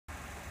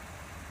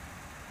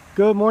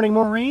Good morning,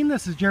 Maureen.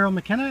 This is Gerald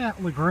McKenna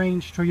at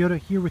LaGrange Toyota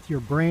here with your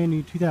brand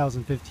new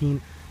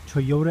 2015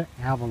 Toyota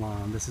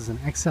Avalon. This is an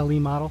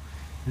XLE model,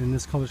 and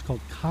this color is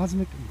called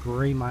Cosmic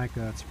Gray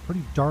Mica. It's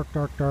pretty dark,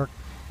 and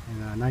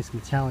a nice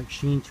metallic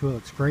sheen to it.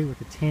 Looks great with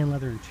the tan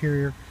leather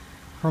interior,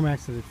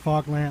 chrome-accented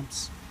fog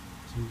lamps,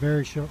 some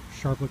very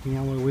sharp-looking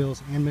alloy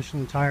wheels, and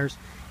Michelin tires.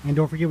 And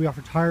don't forget, we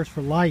offer tires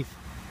for life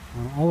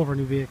on all of our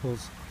new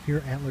vehicles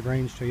here at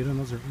LaGrange Toyota, and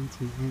those are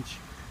 18-inch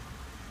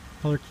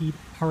color keyed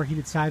power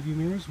heated side view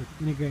mirrors with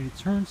integrated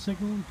turn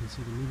signal. You can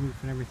see the moonroof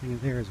and everything in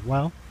there as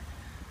well.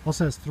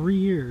 Also has 3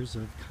 years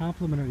of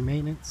complimentary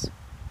maintenance.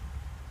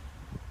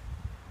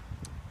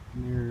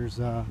 And there's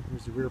the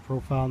rear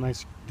profile,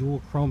 nice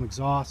dual chrome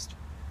exhaust.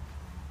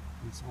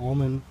 It's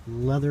almond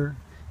leather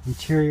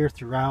interior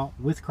throughout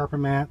with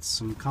carpet mats,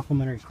 some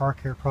complimentary car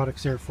care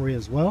products there for you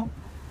as well.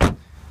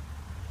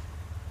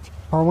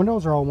 Power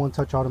windows are all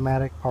one-touch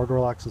automatic, power door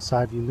locks and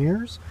side view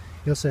mirrors.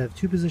 You also have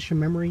 2-position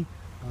memory.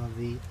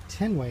 The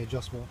 10-way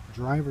adjustable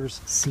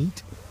driver's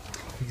seat.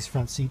 These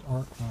front seats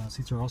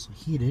are also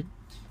heated.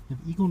 You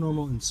have Eco,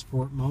 Normal, and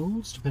Sport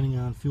modes, depending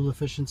on fuel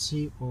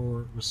efficiency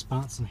or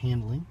response and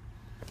handling.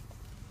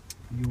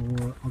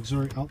 Your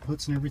auxiliary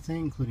outputs and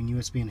everything, including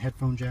USB and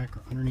headphone jack,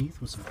 are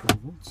underneath with some 12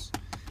 volts.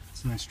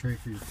 It's a nice tray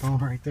for your phone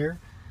right there.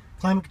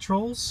 Climate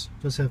controls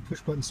does have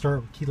push-button start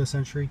with keyless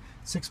entry,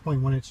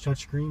 6.1-inch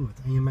touchscreen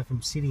with AM,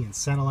 FM, CD, and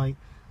satellite.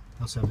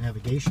 Also have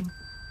navigation.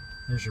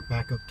 There's your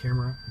backup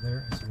camera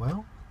there as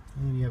well.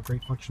 And you have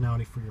great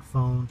functionality for your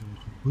phone,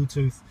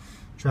 Bluetooth,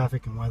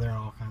 traffic and weather, and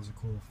all kinds of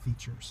cool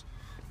features.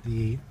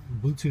 The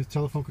Bluetooth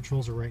telephone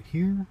controls are right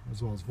here,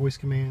 as well as voice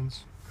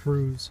commands,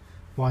 cruise,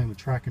 volume and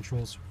track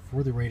controls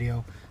for the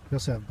radio. You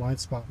also have blind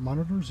spot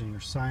monitors in your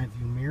side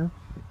view mirror.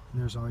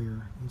 And there's all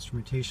your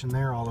instrumentation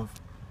there, all of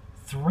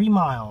 3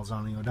 miles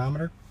on the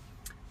odometer.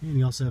 And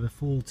you also have a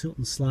full tilt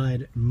and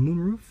slide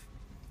moonroof.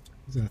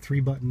 There's a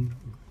 3-button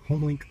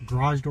HomeLink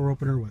garage door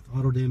opener with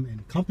auto dim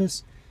and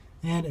compass,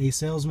 and a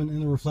salesman in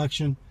the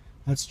reflection.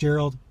 That's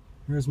Gerald.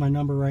 Here's my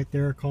number right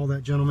there. Call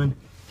that gentleman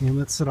and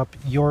let's set up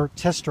your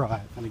test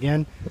drive. And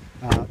again,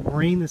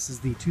 Maureen, this is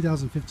the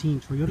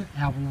 2015 Toyota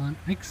Avalon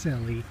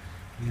XLE,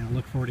 and I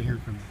look forward to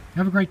hearing from you.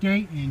 Have a great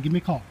day and give me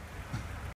a call.